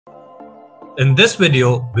In this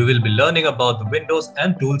video, we will be learning about the windows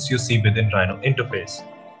and tools you see within Rhino Interface.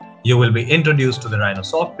 You will be introduced to the Rhino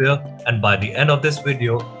software, and by the end of this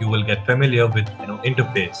video, you will get familiar with Rhino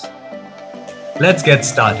Interface. Let's get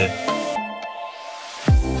started.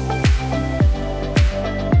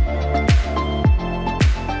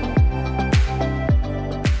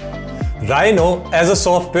 Rhino as a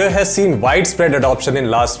software has seen widespread adoption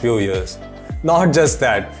in last few years. Not just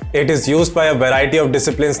that, it is used by a variety of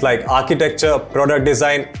disciplines like architecture, product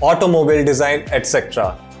design, automobile design,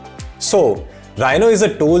 etc. So, Rhino is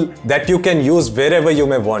a tool that you can use wherever you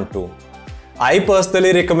may want to. I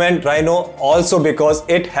personally recommend Rhino also because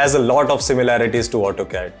it has a lot of similarities to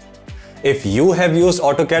AutoCAD. If you have used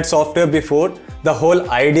AutoCAD software before, the whole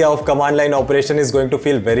idea of command line operation is going to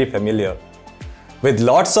feel very familiar. With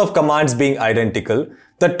lots of commands being identical,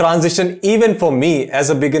 the transition even for me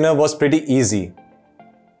as a beginner was pretty easy.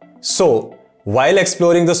 So, while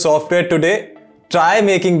exploring the software today, try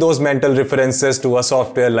making those mental references to a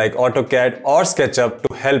software like AutoCAD or SketchUp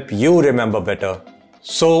to help you remember better.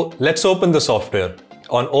 So, let's open the software.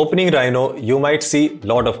 On opening Rhino, you might see a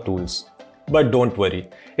lot of tools. But don't worry,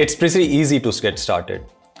 it's pretty easy to get started.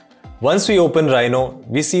 Once we open Rhino,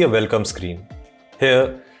 we see a welcome screen.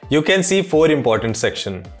 Here, you can see 4 important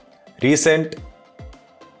sections: Recent,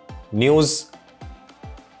 News,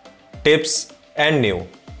 Tips, and New.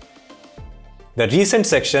 The Recent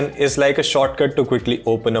section is like a shortcut to quickly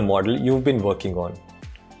open a model you've been working on.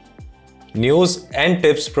 News and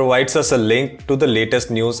Tips provides us a link to the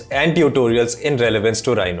latest news and tutorials in relevance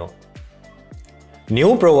to Rhino.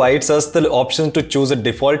 New provides us the option to choose a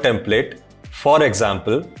default template. For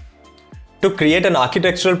example, to create an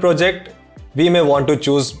architectural project, we may want to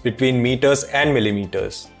choose between meters and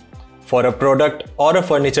millimeters. For a product or a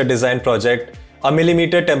furniture design project, a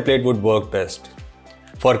millimeter template would work best.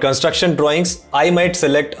 For construction drawings, I might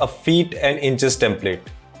select a feet and inches template.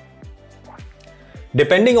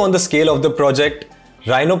 Depending on the scale of the project,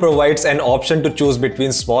 Rhino provides an option to choose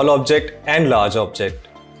between small object and large object.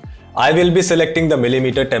 I will be selecting the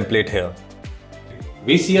millimeter template here.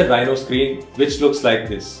 We see a Rhino screen which looks like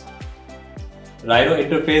this. Rhino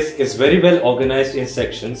Interface is very well organized in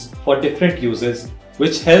sections for different uses,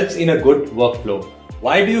 which helps in a good workflow.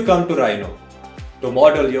 Why do you come to Rhino? To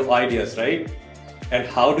model your ideas, right? And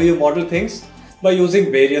how do you model things? By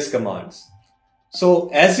using various commands. So,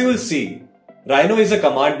 as you will see, Rhino is a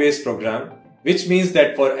command-based program, which means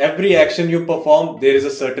that for every action you perform, there is a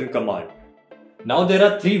certain command. Now there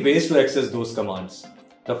are 3 ways to access those commands.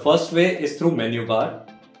 The first way is through menu bar,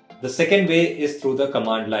 the second way is through the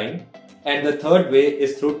command line, and the third way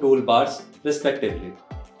is through toolbars respectively.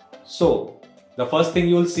 So, the first thing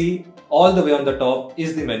you will see all the way on the top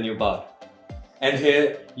is the menu bar. And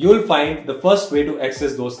here you will find the first way to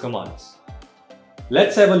access those commands.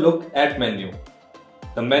 Let's have a look at menu.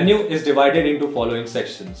 The menu is divided into following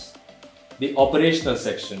sections. The operational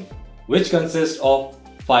section, which consists of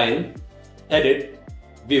File, Edit,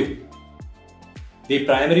 View. The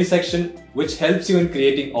primary section, which helps you in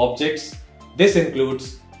creating objects. This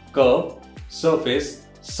includes Curve, Surface,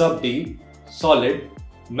 Sub-D, Solid,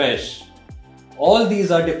 Mesh. All these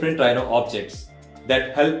are different Rhino objects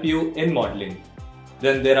that help you in modeling.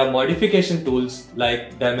 Then there are modification tools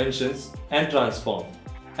like Dimensions and Transform.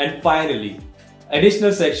 And finally,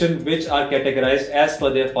 additional sections which are categorized as per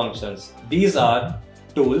their functions. These are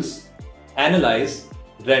Tools, Analyze,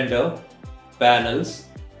 Render, Panels,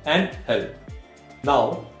 and Help.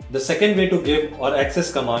 Now, the second way to give or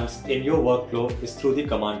access commands in your workflow is through the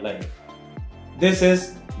command line. This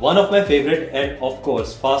is one of my favorite and of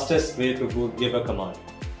course fastest way to give a command.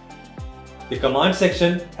 The command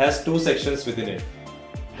section has 2 sections within it.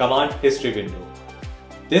 Command history window.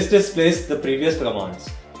 This displays the previous commands.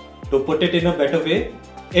 To put it in a better way,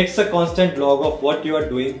 it's a constant log of what you are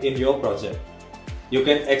doing in your project. You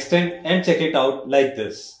can extend and check it out like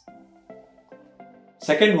this.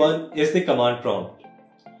 Second one is the command prompt.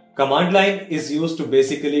 Command line is used to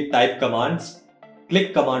basically type commands,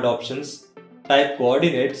 click command options, type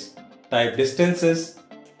coordinates, type distances,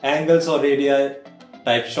 angles or radii,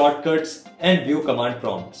 type shortcuts, and view command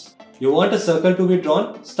prompts. You want a circle to be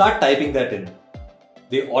drawn? Start typing that in.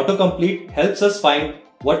 The autocomplete helps us find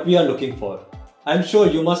what we are looking for. I'm sure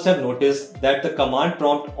you must have noticed that the command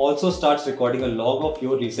prompt also starts recording a log of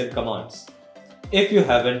your recent commands. If you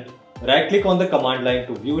haven't, right-click on the command line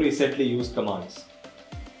to view recently used commands.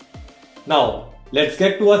 Now, let's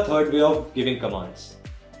get to a third way of giving commands.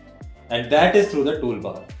 And that is through the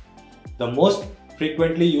toolbar. The most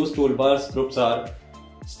frequently used toolbars groups are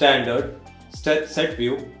Standard, Set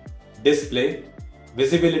View, Display,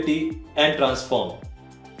 Visibility, and Transform.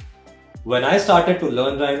 When I started to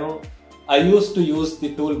learn Rhino, I used to use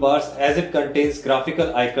the toolbars as it contains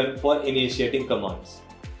graphical icon for initiating commands.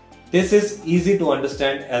 This is easy to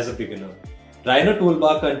understand as a beginner. Rhino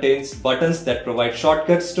toolbar contains buttons that provide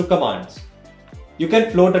shortcuts to commands. You can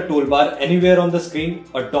float a toolbar anywhere on the screen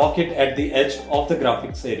or dock it at the edge of the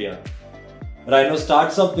graphics area. Rhino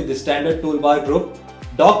starts off with the standard toolbar group,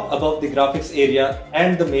 docked above the graphics area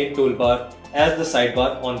and the main toolbar as the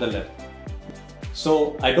sidebar on the left.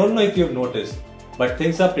 So I don't know if you've noticed, but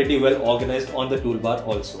things are pretty well organized on the toolbar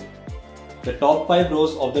also. The top 5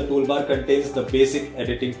 rows of the toolbar contains the basic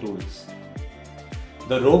editing tools.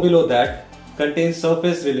 The row below that contains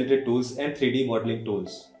surface related tools and 3D modeling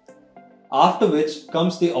tools. After which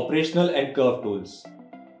comes the operational and curve tools.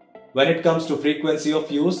 When it comes to frequency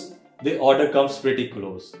of use, the order comes pretty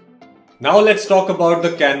close. Now let's talk about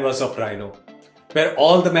the canvas of Rhino, where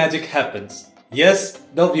all the magic happens. Yes,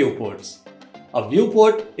 the viewports. A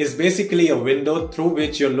viewport is basically a window through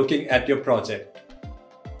which you're looking at your project.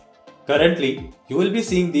 Currently, you will be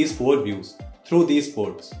seeing these 4 views through these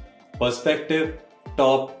ports: perspective,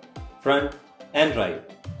 top, front, and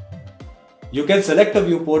right. You can select a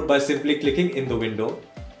viewport by simply clicking in the window.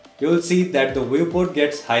 You will see that the viewport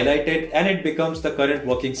gets highlighted and it becomes the current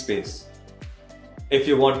working space. If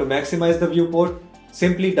you want to maximize the viewport,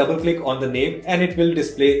 simply double click on the name and it will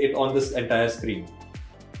display it on this entire screen.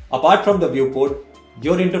 Apart from the viewport,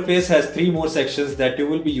 your interface has 3 more sections that you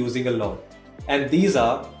will be using a lot. And these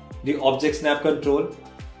are the object snap control,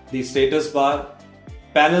 the status bar,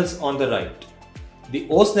 panels on the right. The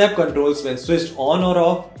O snap controls, when switched on or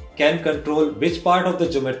off, can control which part of the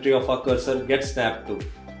geometry of our cursor gets snapped to.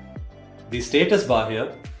 The status bar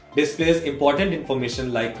here displays important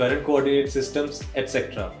information like current coordinate systems,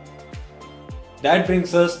 etc. That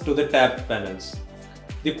brings us to the tabbed panels.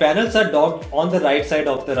 The panels are docked on the right side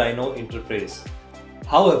of the Rhino interface.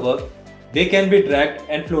 However, they can be dragged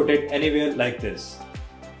and floated anywhere like this.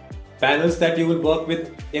 Panels that you will work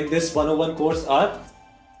with in this 101 course are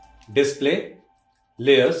Display,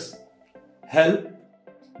 Layers, Help,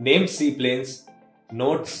 Named C-planes,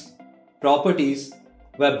 Notes, Properties,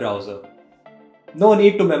 Web browser. No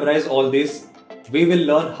need to memorize all this. We will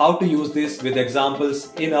learn how to use this with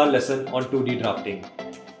examples in our lesson on 2D drafting.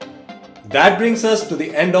 That brings us to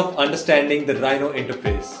the end of understanding the Rhino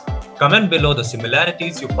interface. Comment below the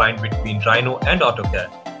similarities you find between Rhino and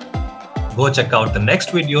AutoCAD. Go check out the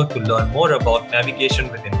next video to learn more about navigation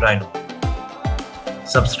within Rhino.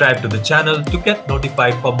 Subscribe to the channel to get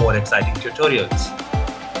notified for more exciting tutorials.